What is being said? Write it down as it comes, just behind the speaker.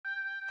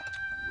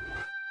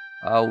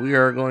We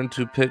are going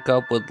to pick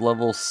up with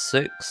level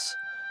 6,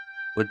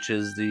 which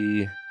is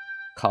the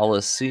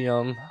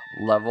Colosseum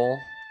level.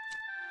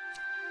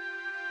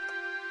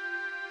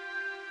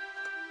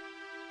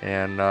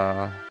 And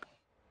I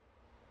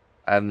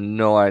have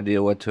no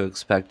idea what to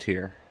expect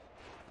here.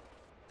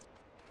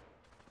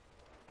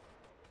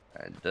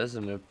 It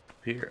doesn't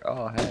appear.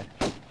 Oh, hey.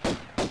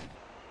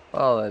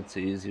 Well, that's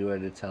an easy way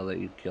to tell that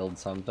you killed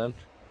something.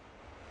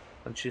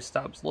 When she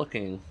stops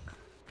looking.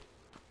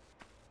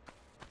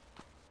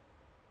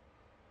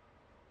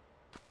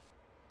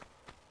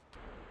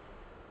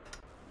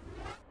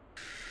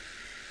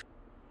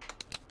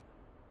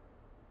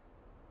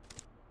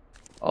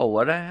 Oh,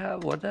 what I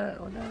have? What did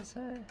I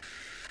say?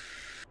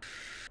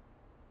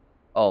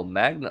 Oh,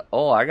 Magnum.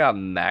 Oh, I got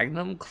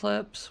Magnum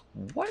clips.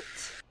 What?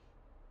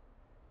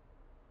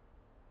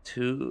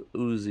 2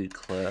 Uzi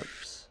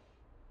clips.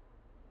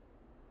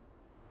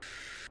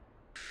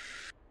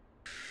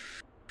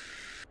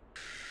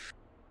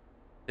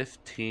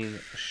 15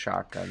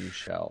 shotgun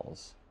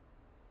shells.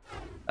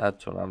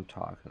 That's what I'm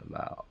talking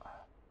about.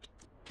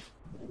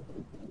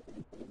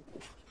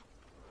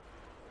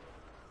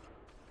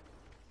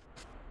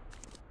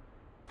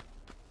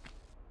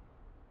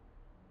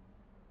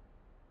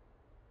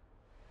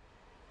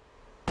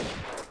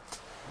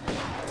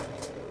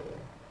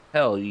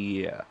 Hell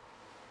yeah.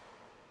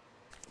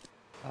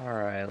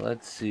 Alright,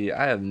 let's see.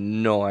 I have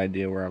no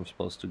idea where I'm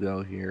supposed to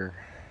go here.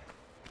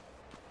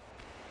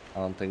 I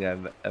don't think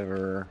I've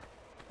ever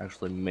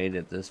actually made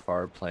it this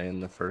far playing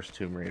the first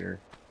Tomb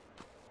Raider.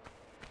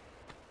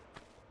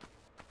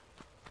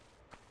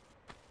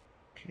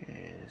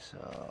 Okay,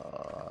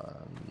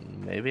 so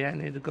maybe I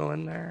need to go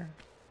in there?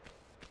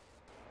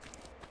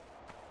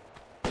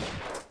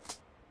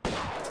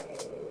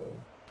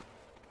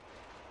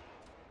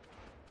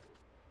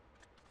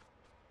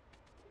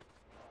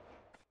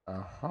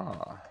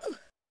 Uh-huh.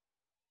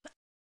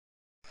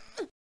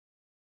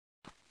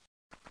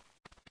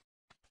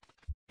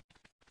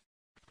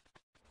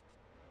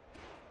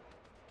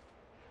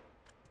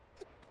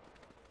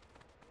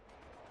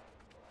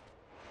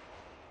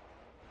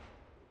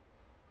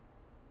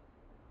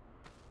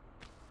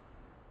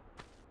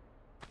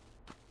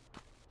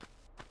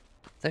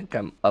 I think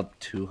I'm up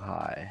too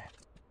high.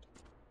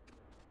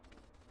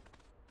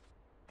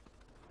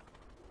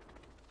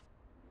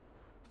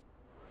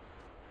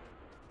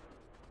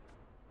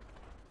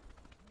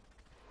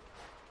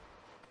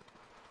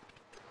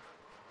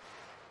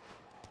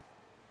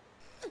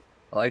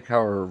 I like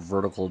how her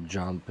vertical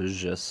jump is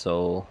just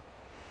so...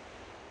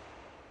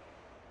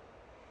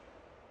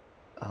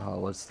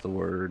 what's the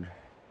word?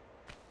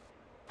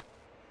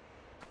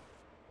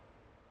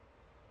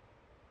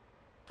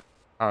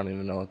 I don't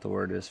even know what the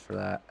word is for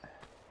that.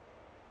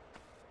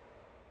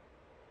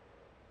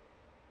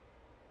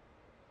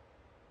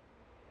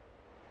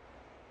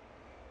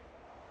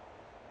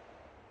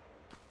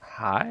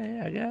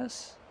 High, I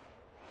guess?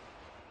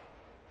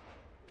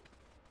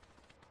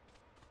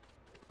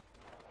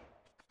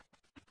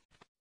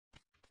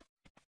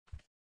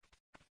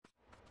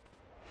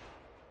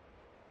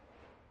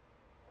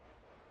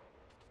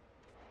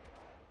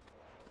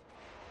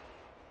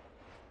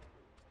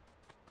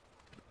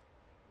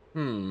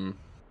 Hmm.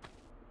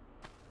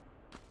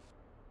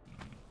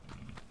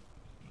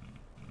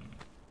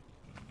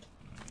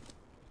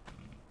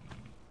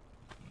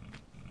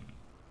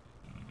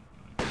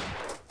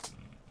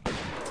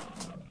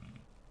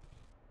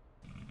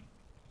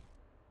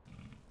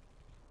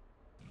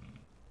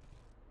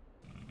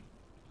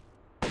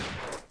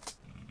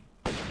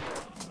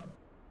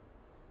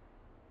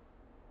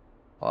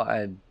 Well,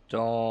 I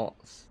don't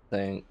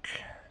think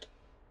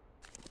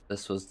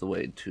this was the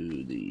way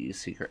to the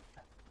secret.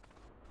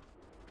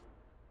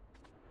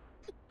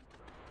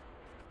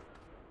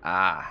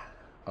 Ah,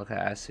 okay,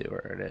 I see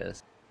where it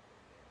is.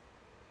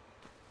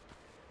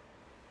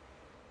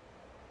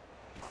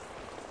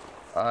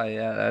 Oh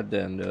yeah, that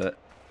didn't do it.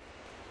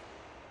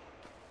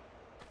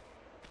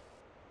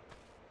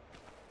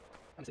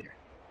 I'm here.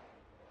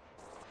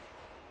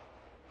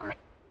 Alright.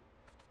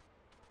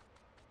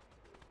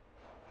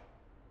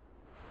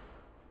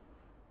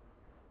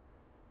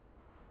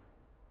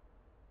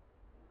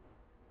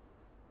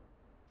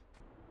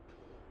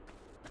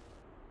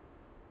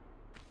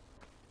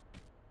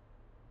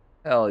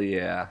 Hell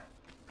yeah.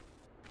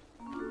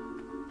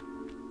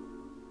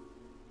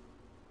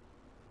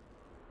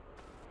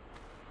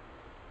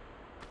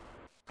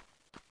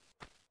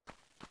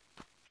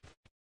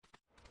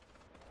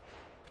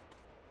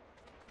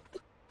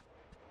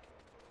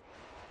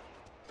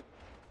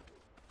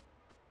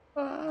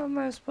 How am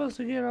I supposed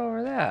to get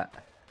over that?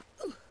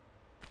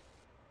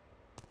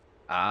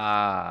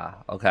 Ah,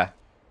 okay.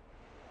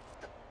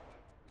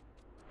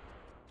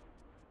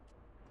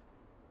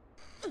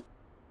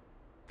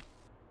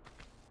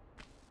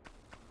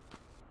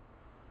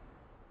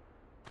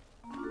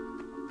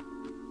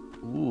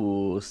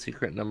 Ooh,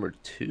 secret number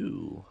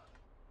 2.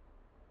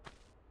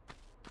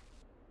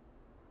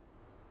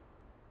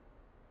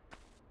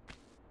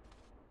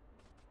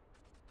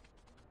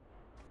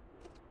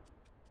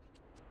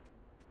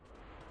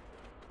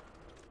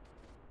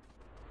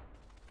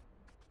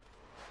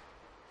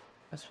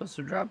 I supposed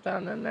to drop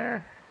down in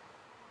there?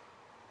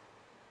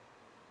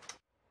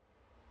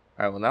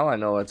 Alright, well now I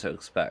know what to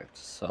expect,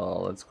 so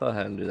let's go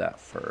ahead and do that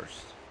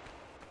first.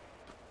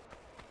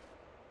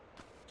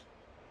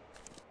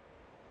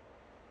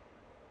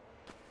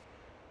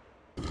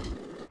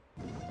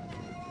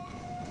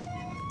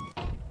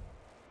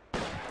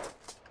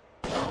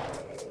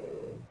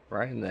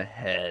 Right in the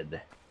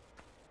head.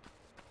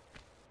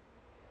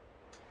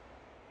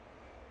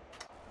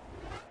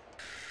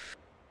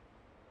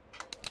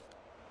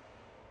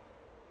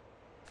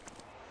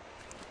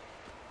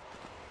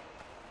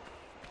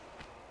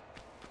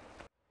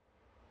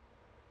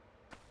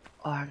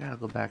 Oh, I gotta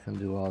go back and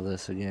do all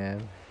this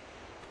again.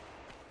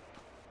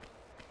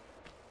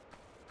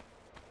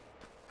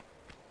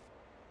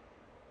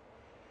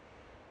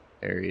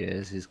 There he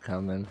is, he's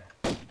coming.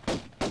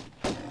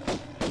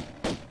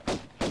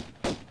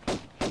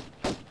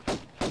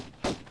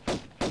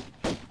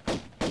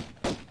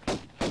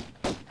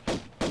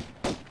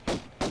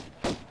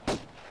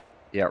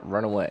 Yeah,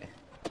 run away.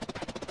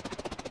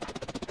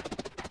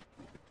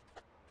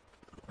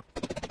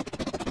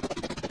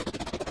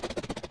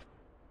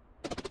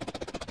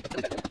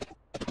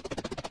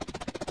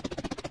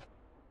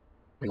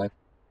 Reload.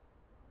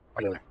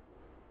 Reload.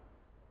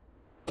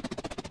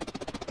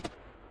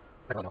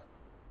 Reload.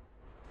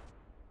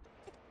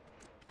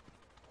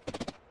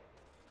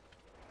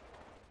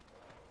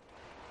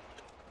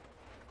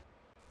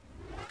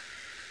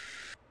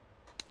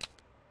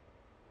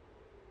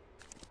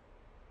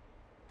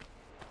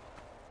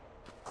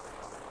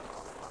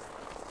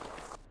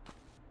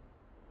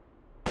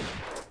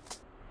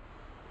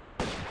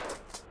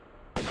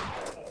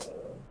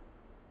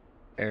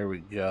 There we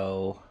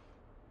go.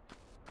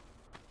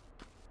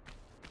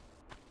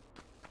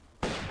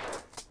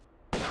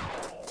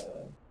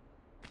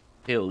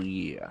 Hell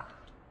yeah.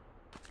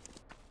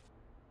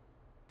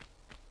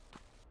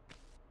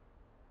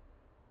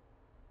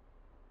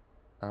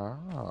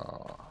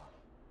 Oh.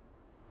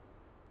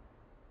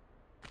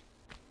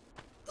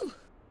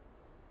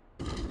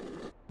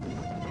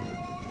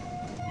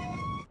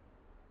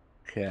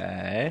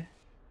 Okay.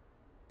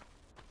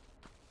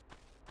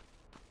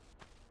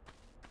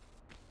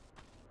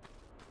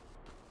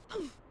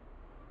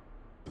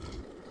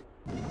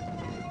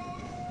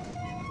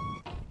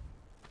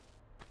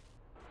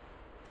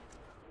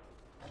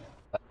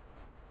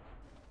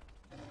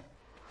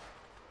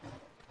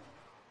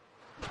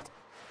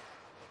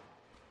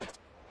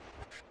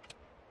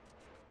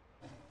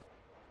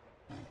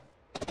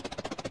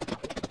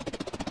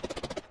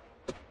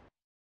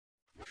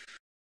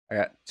 I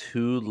got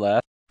 2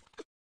 left.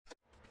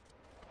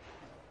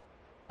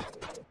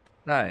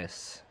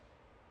 Nice.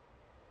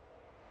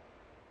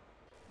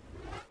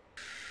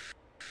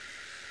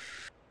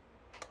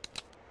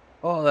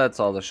 Oh, that's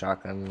all the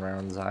shotgun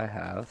rounds I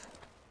have.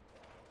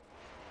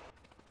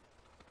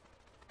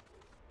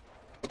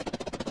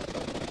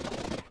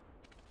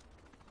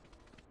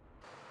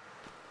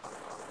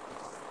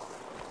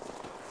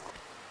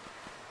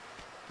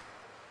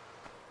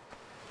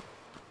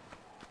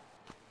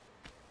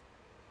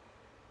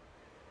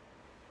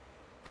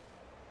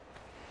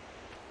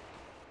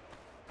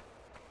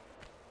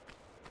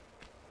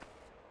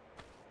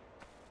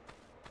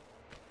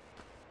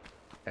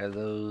 Are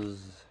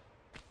those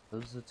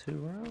the 2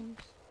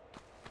 rounds?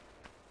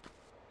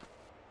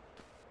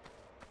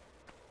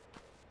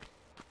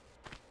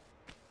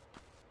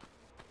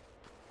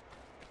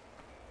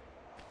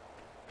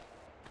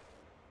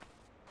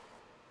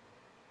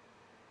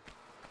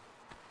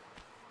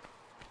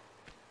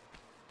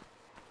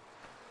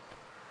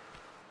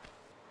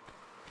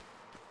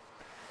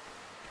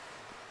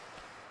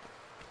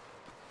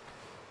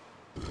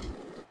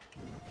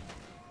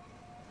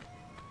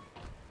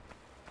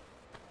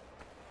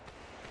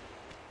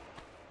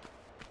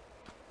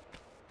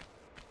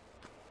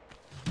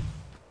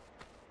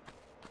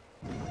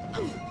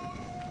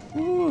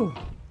 Woo.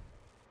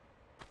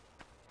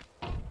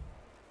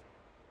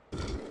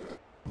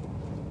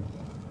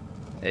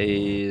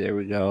 Hey, there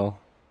we go.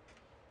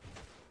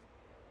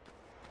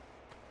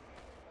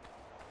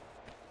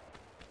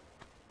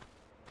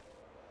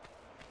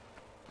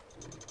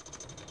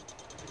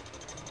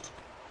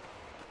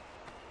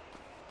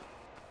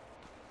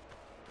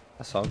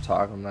 That's what I'm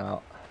talking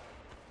about.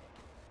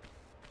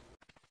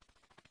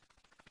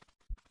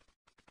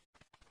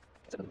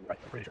 Right,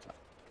 I'm pretty sure.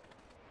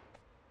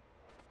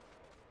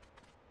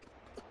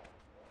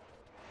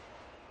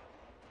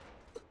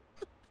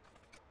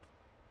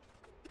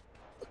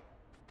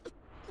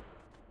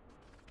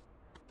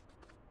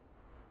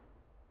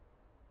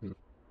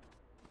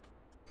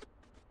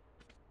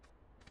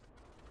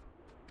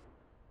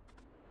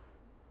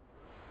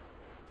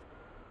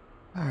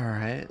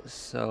 Alright,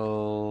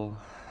 so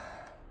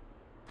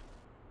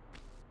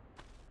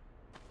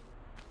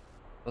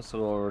let's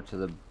go over to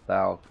the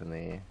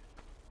balcony.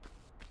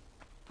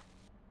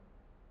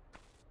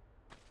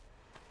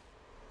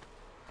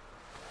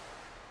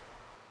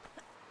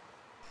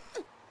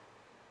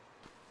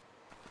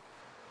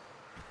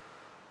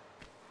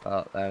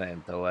 Oh, that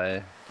ain't the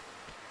way.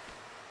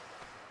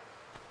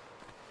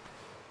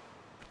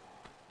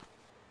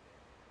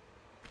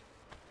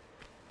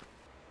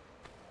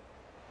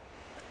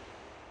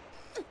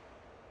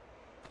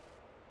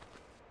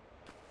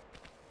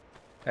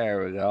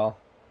 There we go.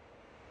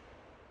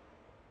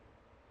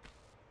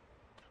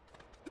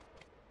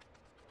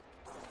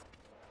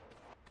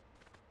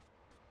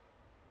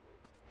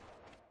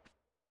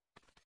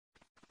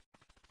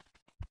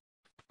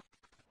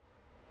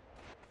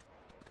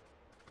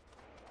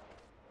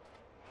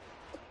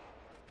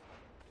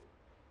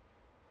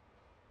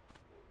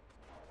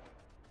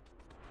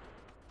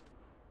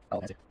 Oh,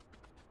 that's it.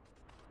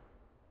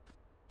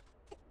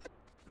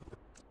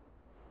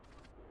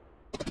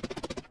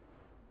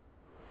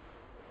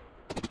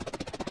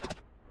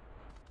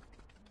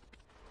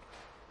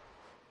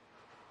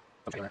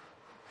 Okay.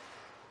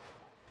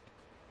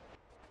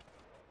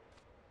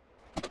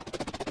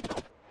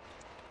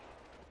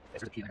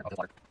 There's the key there. I'll just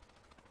water.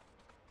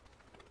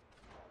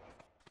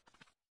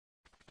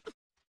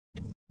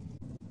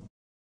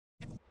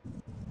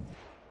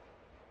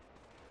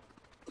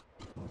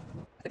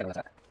 I think I know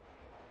that.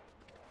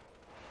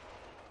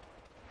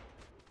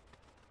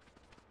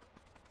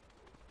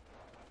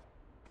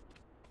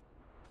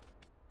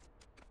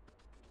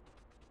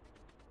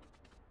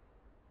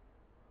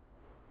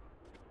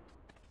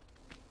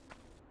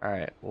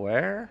 Alright,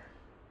 where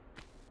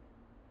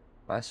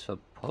am I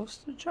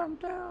supposed to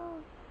jump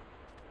down?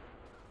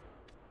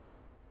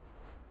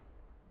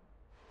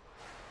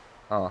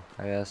 Oh,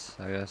 I guess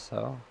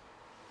so.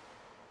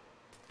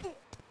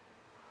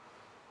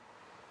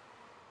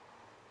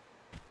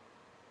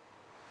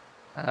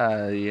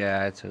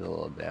 Yeah, I took a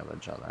little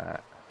damage on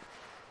that.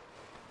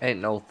 Ain't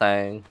no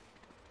thing.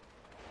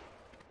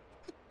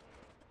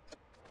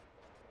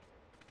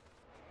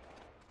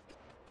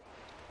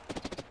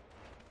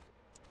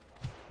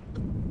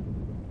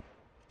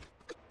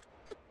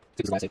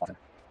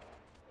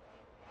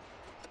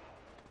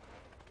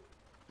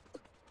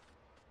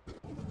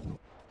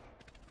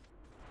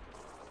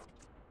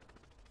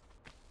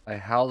 Like,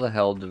 how the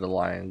hell did the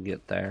lion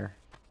get there?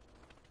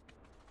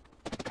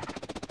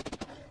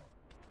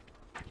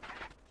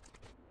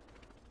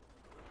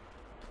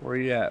 Where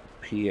you at,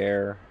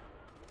 Pierre?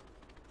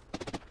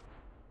 Is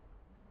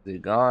he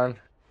gone?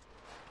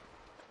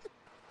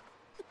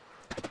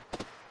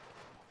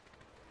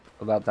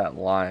 What about that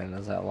lion?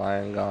 Is that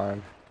lion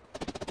gone?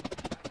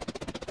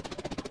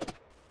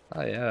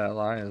 Oh yeah, that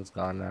lion's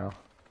gone now.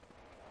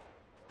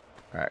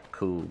 Alright,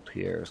 cool.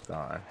 Pierre's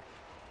gone.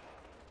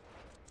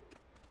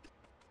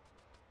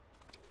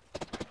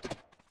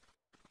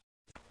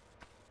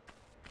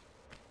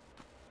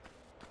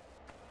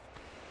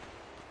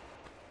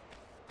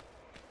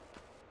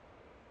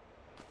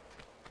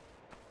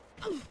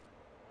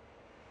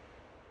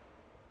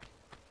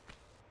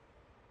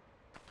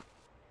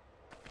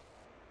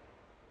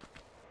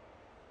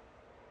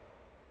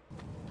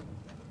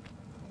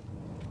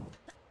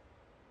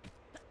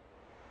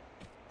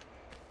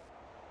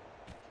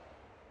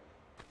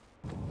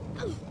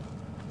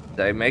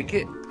 Did I make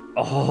it?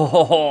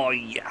 Oh,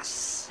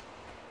 yes!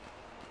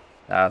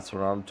 That's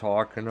what I'm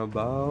talking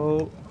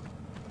about.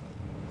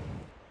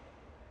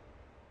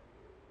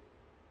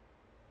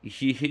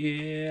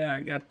 Yeah,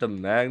 I got the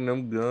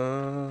Magnum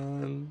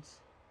guns.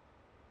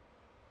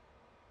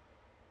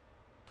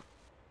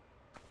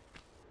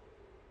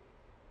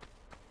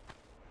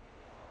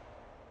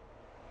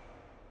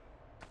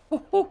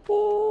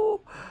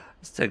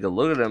 Let's take a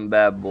look at them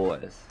bad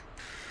boys.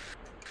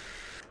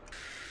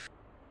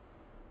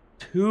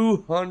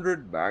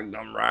 200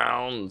 Magnum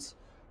rounds.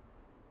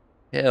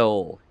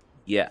 Hell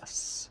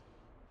yes.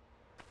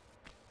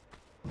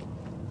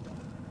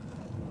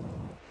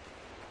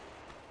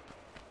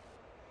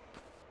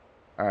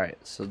 Alright,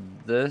 so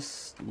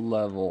this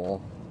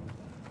level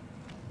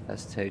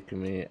has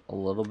taken me a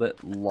little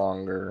bit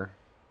longer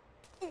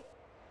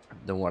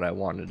than what I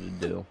wanted to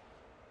do.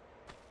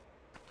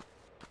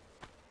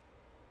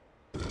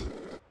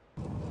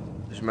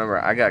 Just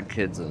remember, I got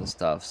kids and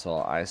stuff,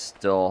 so I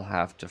still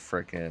have to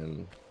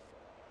frickin'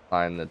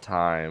 find the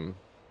time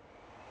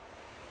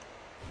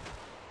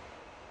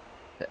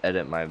to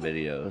edit my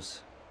videos.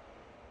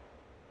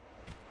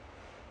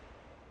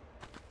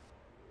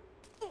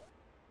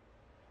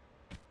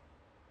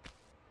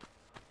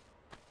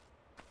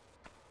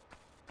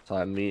 So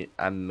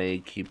I may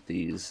keep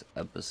these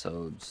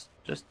episodes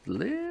just a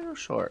little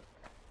short.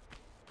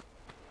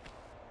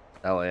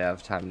 That way I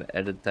have time to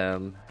edit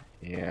them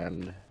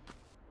and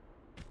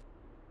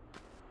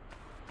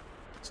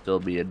still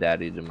be a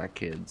daddy to my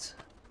kids.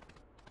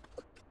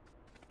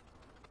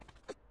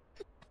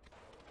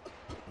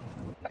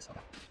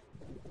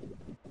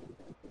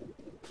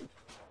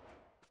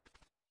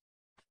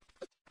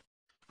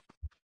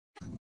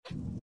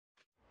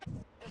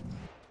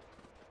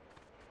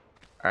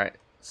 Alright,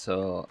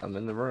 so I'm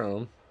in the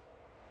room.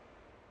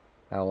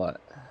 Now what?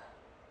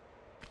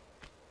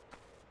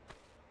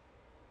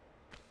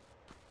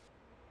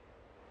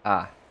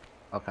 Ah,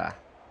 okay.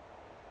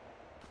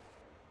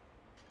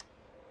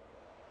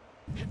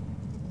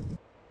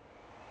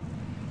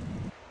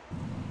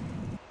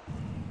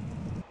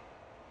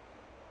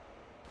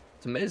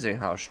 It's amazing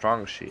how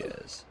strong she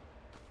is.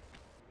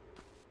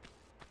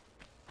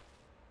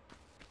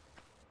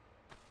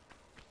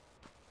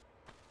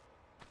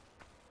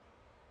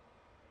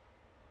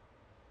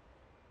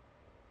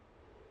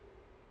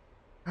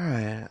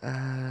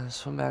 Alright,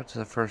 swim back to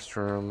the first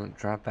room,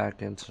 drop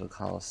back into the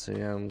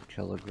Coliseum,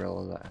 kill the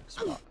grill at that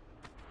spot.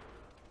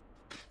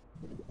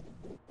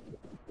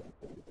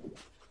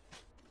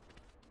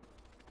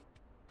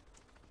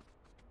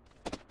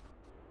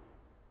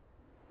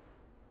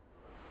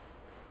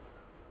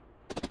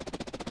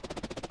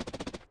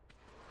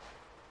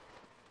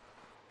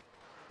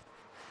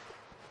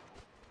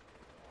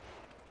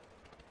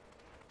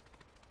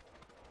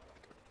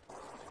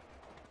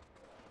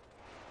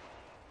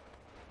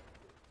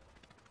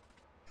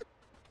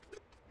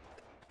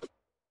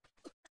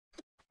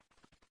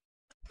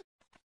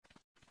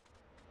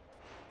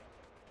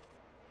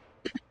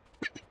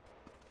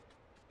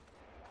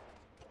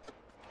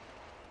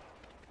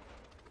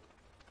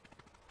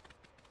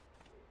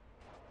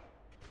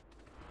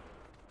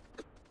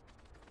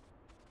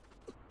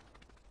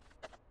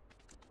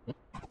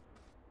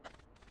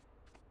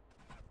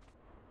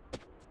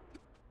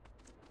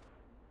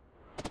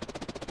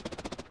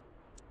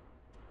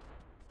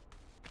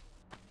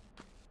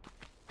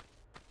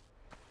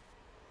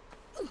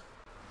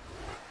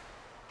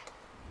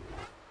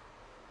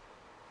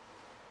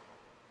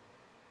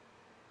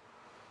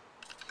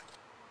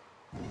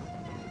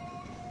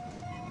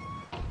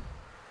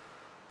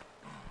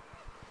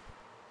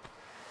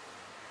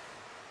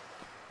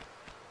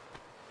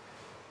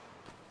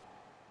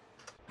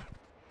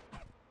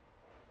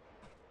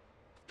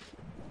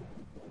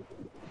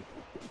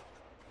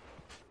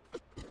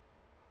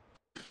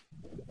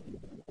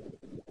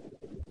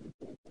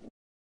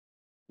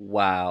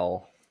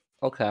 Wow.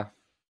 Okay.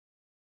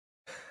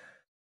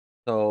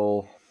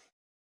 So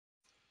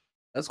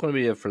that's going to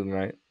be it for the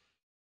night.